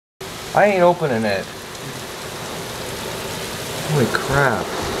I ain't opening it. Holy crap.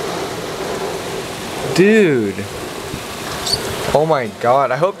 Dude. Oh my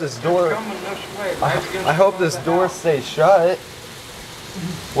god, I hope this door... I hope this door stays shut.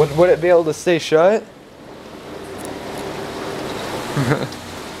 Would it be able to stay shut?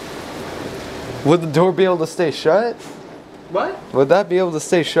 Would the door be able to stay shut? What? Would that be able to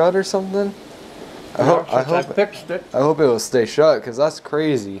stay shut or something? I fixed it. I hope it will stay shut, because that's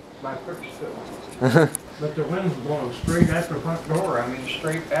crazy. I fixed it. But the wind's blowing straight at the front door. I mean,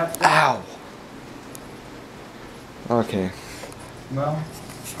 straight at the... Ow! Okay. Well...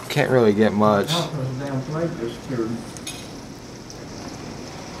 Can't really get much. Damn plate disappeared.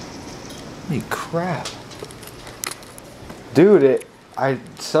 Holy crap. Dude,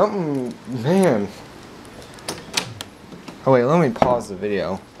 something, man. Oh wait, let me pause the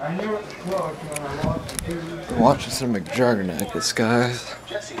video. I knew it was close when I lost the TV. I'm watching some McJuggernuggets, guys.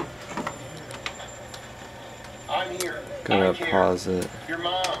 Jesse, I'm here. Gonna pause it. Your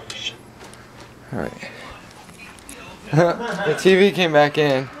mom. Alright. The TV came back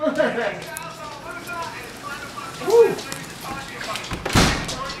in.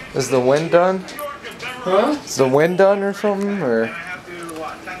 Is the wind done? Huh? Is the wind done or something? Or?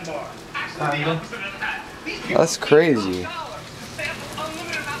 That's crazy.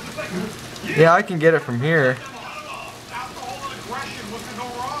 Yeah, I can get it from here.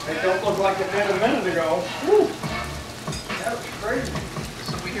 It don't look like it did a minute ago. Woo. That was crazy.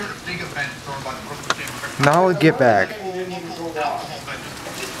 Now I'll get back.